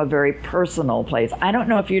come from a very personal place. I don't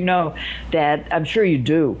know if you know that, I'm sure you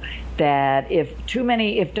do, that if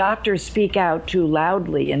doctors speak out too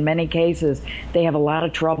loudly, in many cases, they have a lot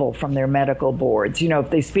of trouble from their medical boards. If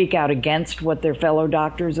they speak out against what their fellow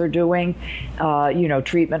doctors are doing,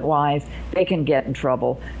 treatment-wise, they can get in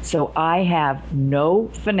trouble. So I have no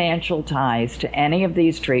financial ties to any of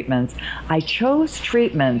these treatments. I chose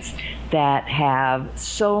treatments that have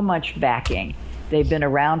so much backing. They've been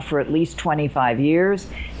around for at least 25 years.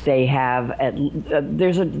 They have,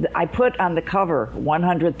 I put on the cover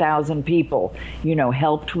 100,000 people,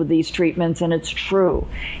 helped with these treatments, and it's true.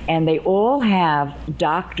 And they all have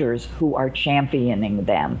doctors who are championing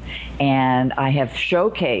them. And I have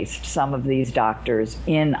showcased some of these doctors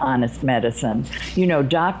in Honest Medicine.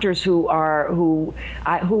 Doctors who are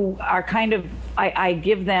kind of, I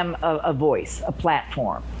give them a voice, a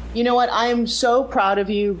platform. You know what? I am so proud of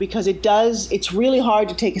you, because it's really hard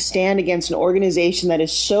to take a stand against an organization that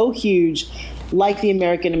is so huge like the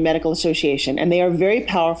American Medical Association. And they are very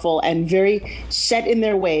powerful and very set in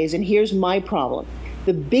their ways. And here's my problem.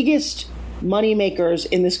 The biggest money makers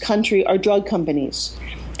in this country are drug companies.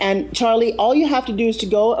 And Charlie, all you have to do is to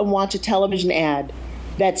go and watch a television ad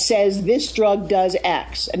that says this drug does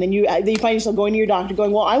X. And then you find yourself going to your doctor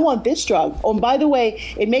going, well, I want this drug. Oh, and by the way,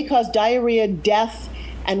 it may cause diarrhea, death,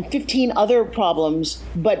 and 15 other problems,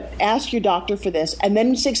 but ask your doctor for this. And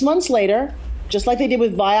then 6 months later, just like they did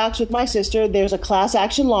with Vioxx with my sister, there's a class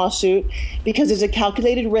action lawsuit because there's a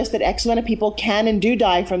calculated risk that X amount of people can and do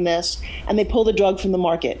die from this, and they pull the drug from the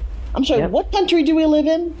market. I'm sorry, what country do we live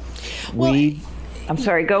in? I'm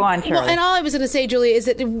sorry, go on, Charlie. Well, and all I was going to say, Julie, is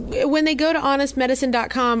that when they go to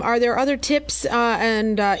honestmedicine.com, are there other tips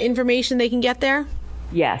and information they can get there?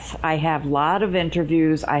 Yes, I have a lot of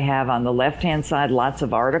interviews. I have on the left-hand side lots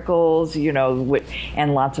of articles,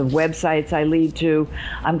 and lots of websites I lead to.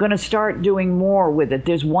 I'm going to start doing more with it.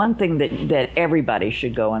 There's one thing that everybody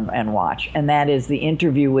should go and watch, and that is the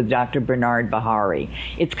interview with Dr. Bernard Bahari.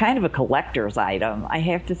 It's kind of a collector's item, I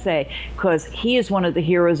have to say, because he is one of the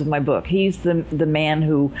heroes of my book. He's the man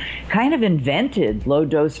who kind of invented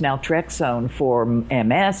low-dose naltrexone for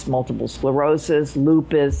MS, multiple sclerosis,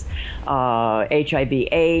 lupus, HIV,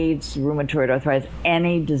 AIDS, rheumatoid arthritis,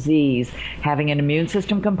 any disease having an immune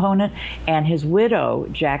system component. And his widow,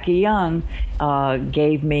 Jackie Young,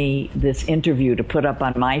 gave me this interview to put up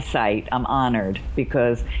on my site. I'm honored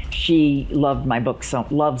because she loves my book so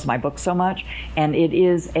much. And it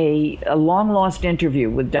is a long-lost interview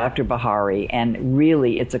with Dr. Bahari, and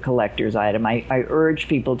really it's a collector's item. I urge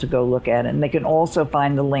people to go look at it. And they can also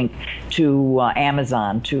find the link to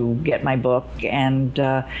Amazon to get my book. And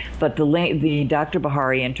but the Dr.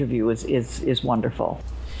 Bahari interview is wonderful.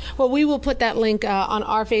 Well, we will put that link on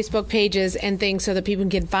our Facebook pages and things so that people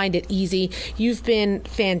can find it easy. You've been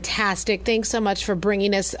fantastic. Thanks so much for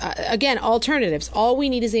bringing us, again, alternatives. All we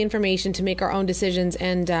need is the information to make our own decisions.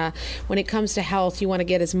 And when it comes to health, you want to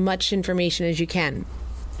get as much information as you can.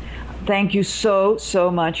 Thank you so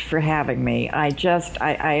much for having me. I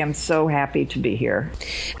am so happy to be here.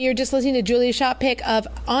 You're just listening to Julia Schopick of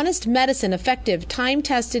Honest Medicine, effective,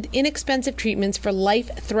 time-tested, inexpensive treatments for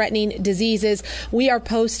life-threatening diseases. We are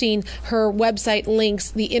posting her website links,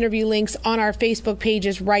 the interview links on our Facebook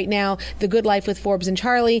pages right now, The Good Life with Forbes and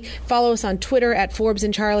Charlie. Follow us on Twitter at Forbes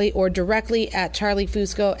and Charlie, or directly at Charlie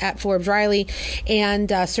Fusco at Forbes Riley. And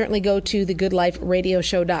certainly go to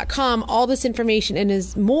thegoodliferadioshow.com. All this information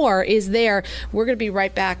and more is there. We're going to be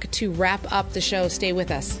right back to wrap up the show. Stay with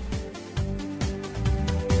us.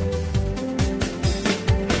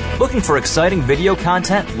 Looking for exciting video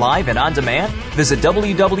content live and on demand? Visit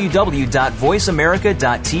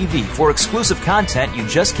www.voiceamerica.tv for exclusive content you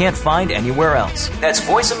just can't find anywhere else. That's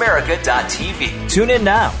voiceamerica.tv. Tune in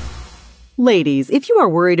now. Ladies, if you are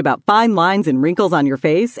worried about fine lines and wrinkles on your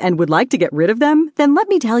face and would like to get rid of them, then let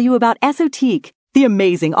me tell you about Esotique, the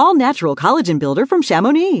amazing all-natural collagen builder from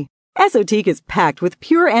Chamonix. Esotique is packed with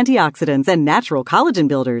pure antioxidants and natural collagen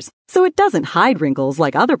builders, so it doesn't hide wrinkles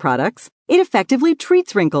like other products. It effectively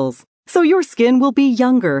treats wrinkles, so your skin will be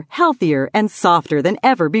younger, healthier, and softer than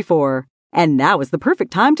ever before. And now is the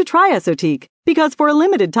perfect time to try Esotique, because for a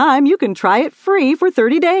limited time you can try it free for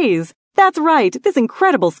 30 days. That's right, this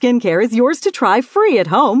incredible skincare is yours to try free at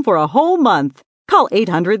home for a whole month. Call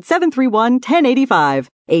 800-731-1085,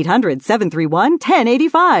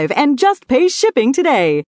 800-731-1085, and just pay shipping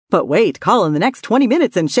today. But wait, call in the next 20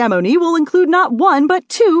 minutes and Chamonix will include not one but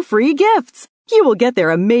 2 free gifts. You will get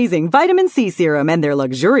their amazing vitamin C serum and their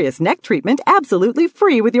luxurious neck treatment absolutely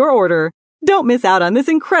free with your order. Don't miss out on this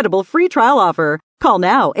incredible free trial offer. Call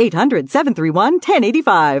now,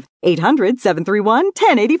 800-731-1085,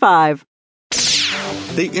 800-731-1085.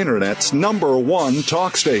 The Internet's #1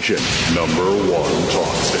 talk station. #1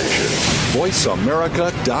 talk station.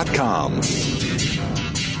 VoiceAmerica.com.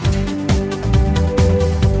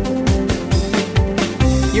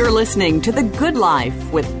 You're listening to The Good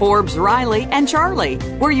Life with Forbes, Riley, and Charlie,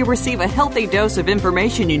 where you receive a healthy dose of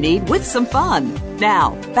information you need with some fun.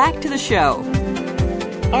 Now, back to the show.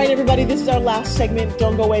 All right, everybody, this is our last segment.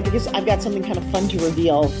 Don't go away because I've got something kind of fun to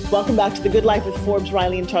reveal. Welcome back to The Good Life with Forbes,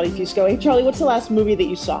 Riley, and Charlie Fusco. Hey, Charlie, what's the last movie that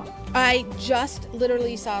you saw? I just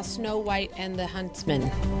literally saw Snow White and the Huntsman.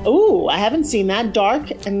 Ooh, I haven't seen that.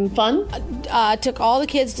 Dark and fun? Took all the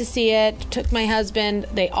kids to see it. Took my husband.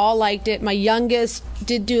 They all liked it. My youngest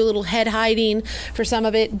did do a little head hiding for some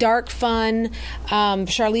of it. Dark fun.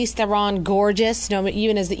 Charlize Theron, gorgeous,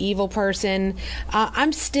 even as the evil person.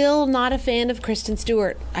 I'm still not a fan of Kristen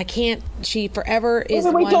Stewart. I can't. She forever is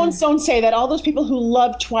wait, don't say that. All those people who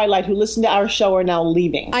love Twilight, who listen to our show, are now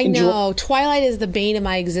leaving. I know. Twilight is the bane of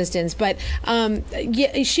my existence. But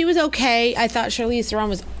yeah, she was okay. I thought Charlize Theron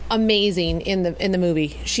was amazing in the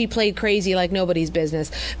movie. She played crazy like nobody's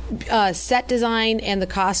business. Set design and the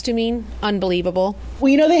costuming, unbelievable.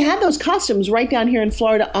 Well, they had those costumes right down here in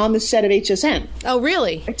Florida on the set of HSN. Oh,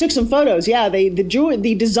 really? I took some photos. Yeah,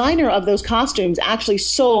 the designer of those costumes actually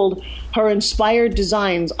sold her inspired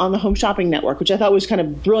designs on the Home Shopping Network, which I thought was kind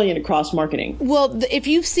of brilliant across marketing. Well, if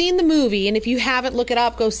you've seen the movie, and if you haven't, look it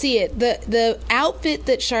up, go see it. The outfit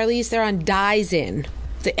that Charlize Theron dies in,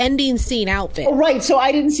 the ending scene outfit. Oh, right. So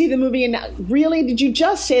I didn't see the movie. And really, did you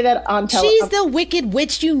just say that on television? She's the Wicked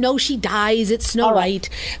Witch. She dies. It's Snow White.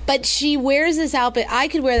 But she wears this outfit. I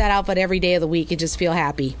could wear that outfit every day of the week and just feel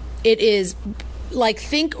happy. It is like,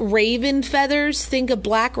 think raven feathers. Think a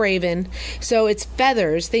black raven. So it's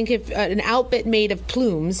feathers. Think of an outfit made of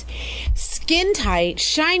plumes. Skin tight,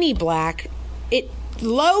 shiny black. It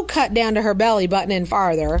low cut down to her belly button and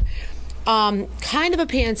farther. Kind of a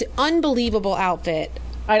pants. Unbelievable outfit.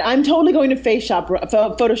 All right, I'm totally going to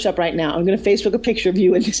Photoshop right now. I'm going to Facebook a picture of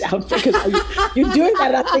you in this outfit because you're doing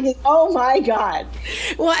that. And I'm thinking, oh my God.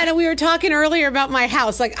 Well, and we were talking earlier about my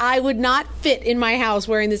house. Like, I would not fit in my house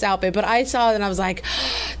wearing this outfit, but I saw it and I was like,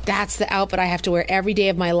 that's the outfit I have to wear every day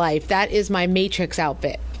of my life. That is my Matrix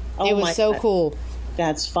outfit. Oh, it was so cool.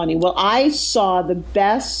 That's funny. Well, I saw the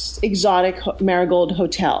best exotic marigold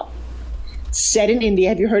hotel set in India.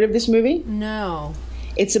 Have you heard of this movie? No.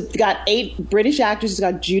 It's got 8 British actors. It's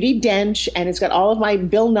got Judi Dench, and it's got all of my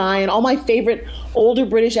Bill Nye and all my favorite older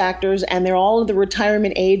British actors, and they're all of the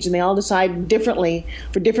retirement age, and they all decide differently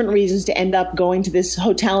for different reasons to end up going to this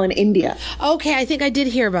hotel in India. Okay, I think I did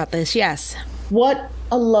hear about this, yes. What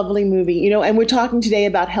a lovely movie. And we're talking today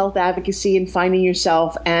about health advocacy and finding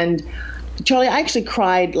yourself, and Charlie, I actually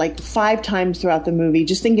cried like 5 times throughout the movie,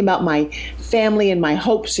 just thinking about my family and my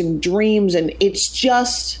hopes and dreams, and it's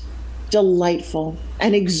just delightful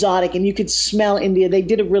and exotic, and you could smell India. They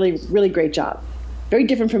did a really, really great job. Very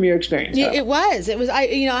different from your experience. Yeah, it was. I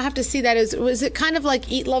have to see that. Was it kind of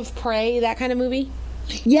like Eat, Love, Pray, that kind of movie?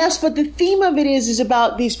 Yes, but the theme of it is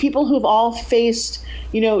about these people who've all faced,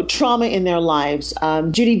 trauma in their lives.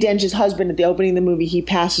 Judi Dench's husband at the opening of the movie, he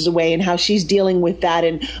passes away, and how she's dealing with that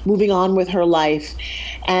and moving on with her life,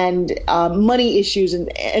 and money issues.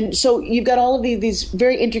 And so you've got all of these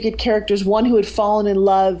very intricate characters, one who had fallen in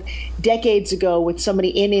love decades ago with somebody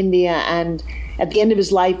in India, and at the end of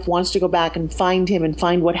his life wants to go back and find him and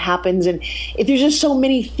find what happens. And there's just so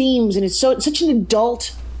many themes, and it's such an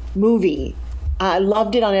adult movie. I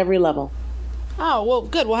loved it on every level. Oh, well,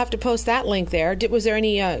 good. We'll have to post that link there. Was there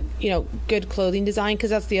any, good clothing design? Because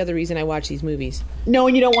that's the other reason I watch these movies. No,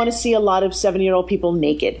 and you don't want to see a lot of 70-year-old people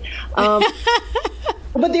naked.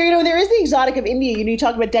 But there is the exotic of India. You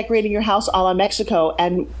talk about decorating your house a la Mexico,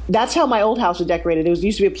 and that's how my old house was decorated. There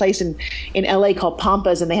used to be a place in LA called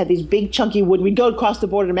Pampas, and they had these big chunky wood. We'd go across the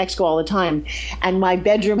border to Mexico all the time, and my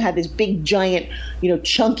bedroom had this big giant,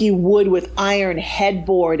 chunky wood with iron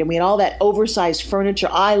headboard, and we had all that oversized furniture.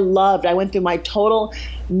 I went through my total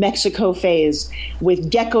Mexico phase with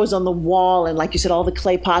geckos on the wall and, like you said, all the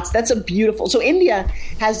clay pots. That's a beautiful. So India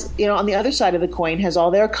has, on the other side of the coin, has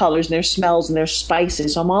all their colors and their smells and their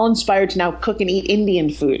spices. So I'm all inspired to now cook and eat Indian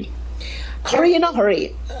food. Hurry in a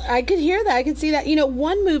hurry. I could hear that. I could see that.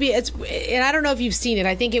 One movie, and I don't know if you've seen it.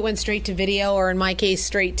 I think it went straight to video, or in my case,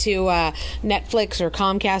 straight to Netflix or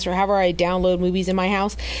Comcast, or however I download movies in my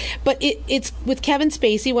house. But it's with Kevin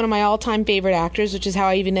Spacey, one of my all-time favorite actors, which is how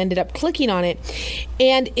I even ended up clicking on it.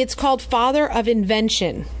 And it's called Father of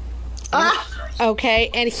Invention. Okay,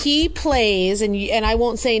 and he plays, and I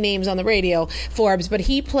won't say names on the radio, Forbes, but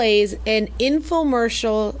he plays an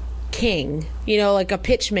infomercial king, like a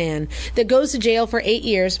pitch man that goes to jail for 8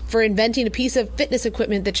 years for inventing a piece of fitness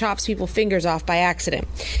equipment that chops people's fingers off by accident.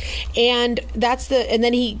 And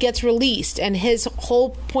then he gets released, and his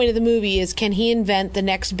whole point of the movie is, can he invent the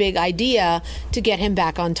next big idea to get him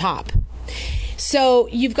back on top? So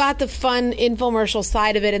you've got the fun infomercial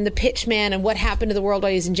side of it and the pitch man and what happened to the world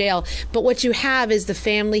while he's in jail. But what you have is the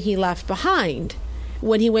family he left behind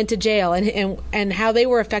when he went to jail, and how they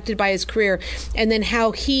were affected by his career, and then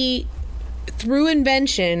how he, through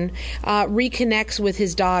invention, reconnects with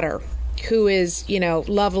his daughter, who is,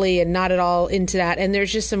 lovely and not at all into that. And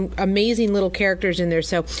there's just some amazing little characters in there.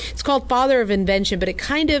 So it's called Father of Invention, but it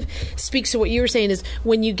kind of speaks to what you were saying, is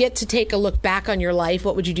when you get to take a look back on your life,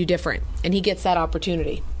 what would you do different? And he gets that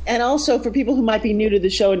opportunity. And also for people who might be new to the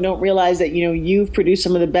show and don't realize that, you've produced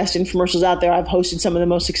some of the best infomercials out there. I've hosted some of the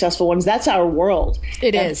most successful ones. That's our world.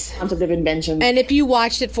 It is. The concept of invention. And if you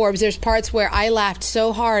watched it, Forbes, there's parts where I laughed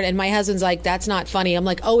so hard and my husband's like, that's not funny. I'm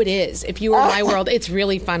like, oh, it is. If you were in my world, it's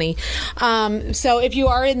really funny. So if you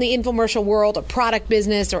are in the infomercial world, a product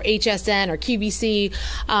business or HSN or QVC,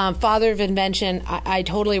 Father of Invention, I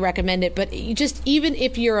totally recommend it. But even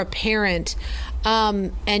if you're a parent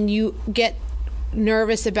and you get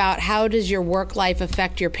nervous about how does your work life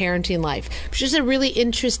affect your parenting life, it's just a really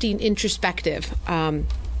interesting introspective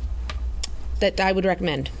that I would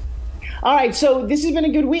recommend. All right, so this has been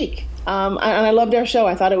a good week. And I loved our show.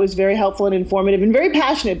 I thought it was very helpful and informative and very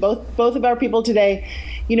passionate, both of our people today.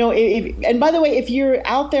 And by the way, if you're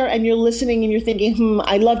out there and you're listening and you're thinking,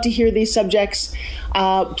 I'd love to hear these subjects,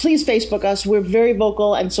 please Facebook us. We're very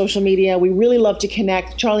vocal on social media. We really love to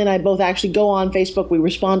connect. Charlie and I both actually go on Facebook. We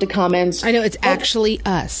respond to comments. I know, it's actually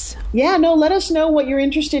us. Yeah, no, let us know what you're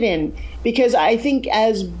interested in, because I think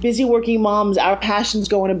as busy working moms, our passions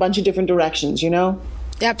go in a bunch of different directions,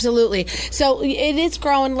 Absolutely. So it is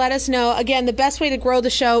growing. Let us know. Again, the best way to grow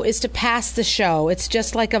the show is to pass the show. It's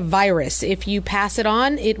just like a virus. If you pass it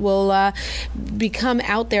on, it will become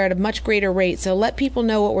out there at a much greater rate. So let people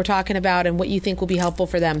know what we're talking about and what you think will be helpful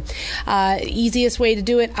for them. Easiest way to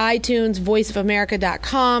do it, iTunes,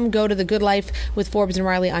 voiceofamerica.com. Go to The Good Life with Forbes and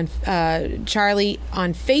Riley on Charlie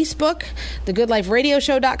on Facebook,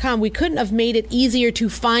 thegoodliferadioshow.com. We couldn't have made it easier to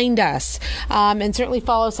find us. And certainly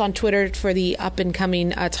follow us on Twitter for the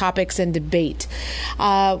up-and-coming topics and debate.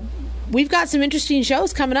 We've got some interesting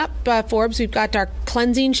shows coming up, Forbes. We've got our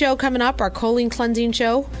cleansing show coming up, our choline cleansing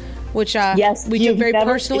show, which we do very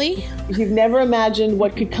personally. If you've never imagined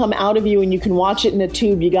what could come out of you and you can watch it in a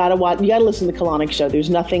tube, you gotta listen to the colonic show. There's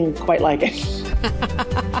nothing quite like it.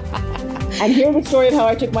 And hear the story of how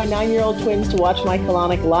I took my 9-year-old twins to watch my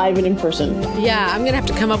colonic live and in person. Yeah, I'm going to have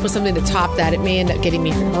to come up with something to top that. It may end up getting me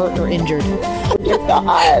hurt or injured. Oh, dear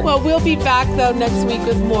God. Well, we'll be back, though, next week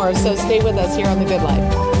with more. So stay with us here on The Good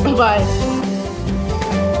Life. Bye-bye.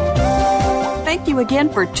 Thank you again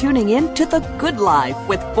for tuning in to The Good Life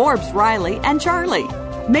with Forbes, Riley, and Charlie.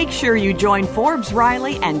 Make sure you join Forbes,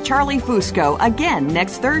 Riley, and Charlie Fusco again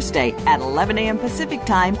next Thursday at 11 a.m. Pacific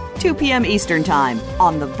Time, 2 p.m. Eastern Time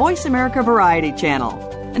on the Voice America Variety Channel.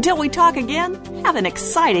 Until we talk again, have an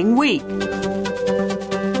exciting week.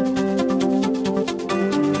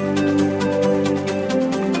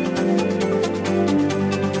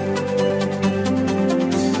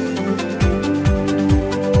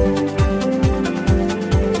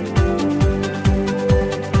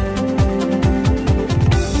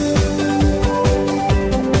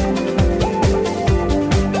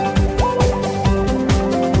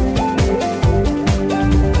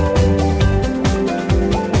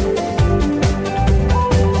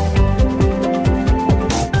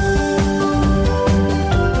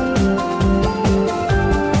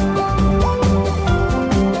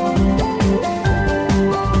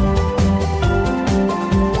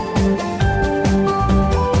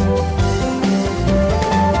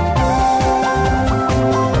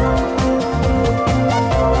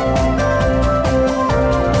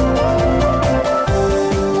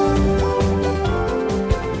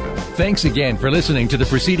 Thanks again for listening to the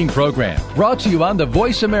preceding program, brought to you on the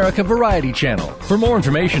Voice America Variety Channel. For more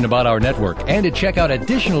information about our network and to check out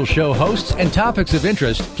additional show hosts and topics of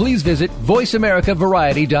interest, please visit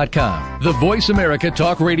voiceamericavariety.com. The Voice America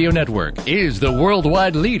Talk Radio Network is the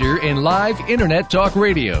worldwide leader in live Internet talk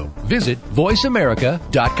radio. Visit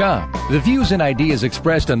voiceamerica.com. The views and ideas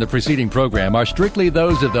expressed on the preceding program are strictly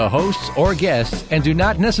those of the hosts or guests and do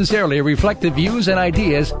not necessarily reflect the views and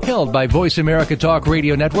ideas held by Voice America Talk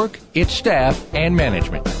Radio Network, its staff, and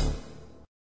management.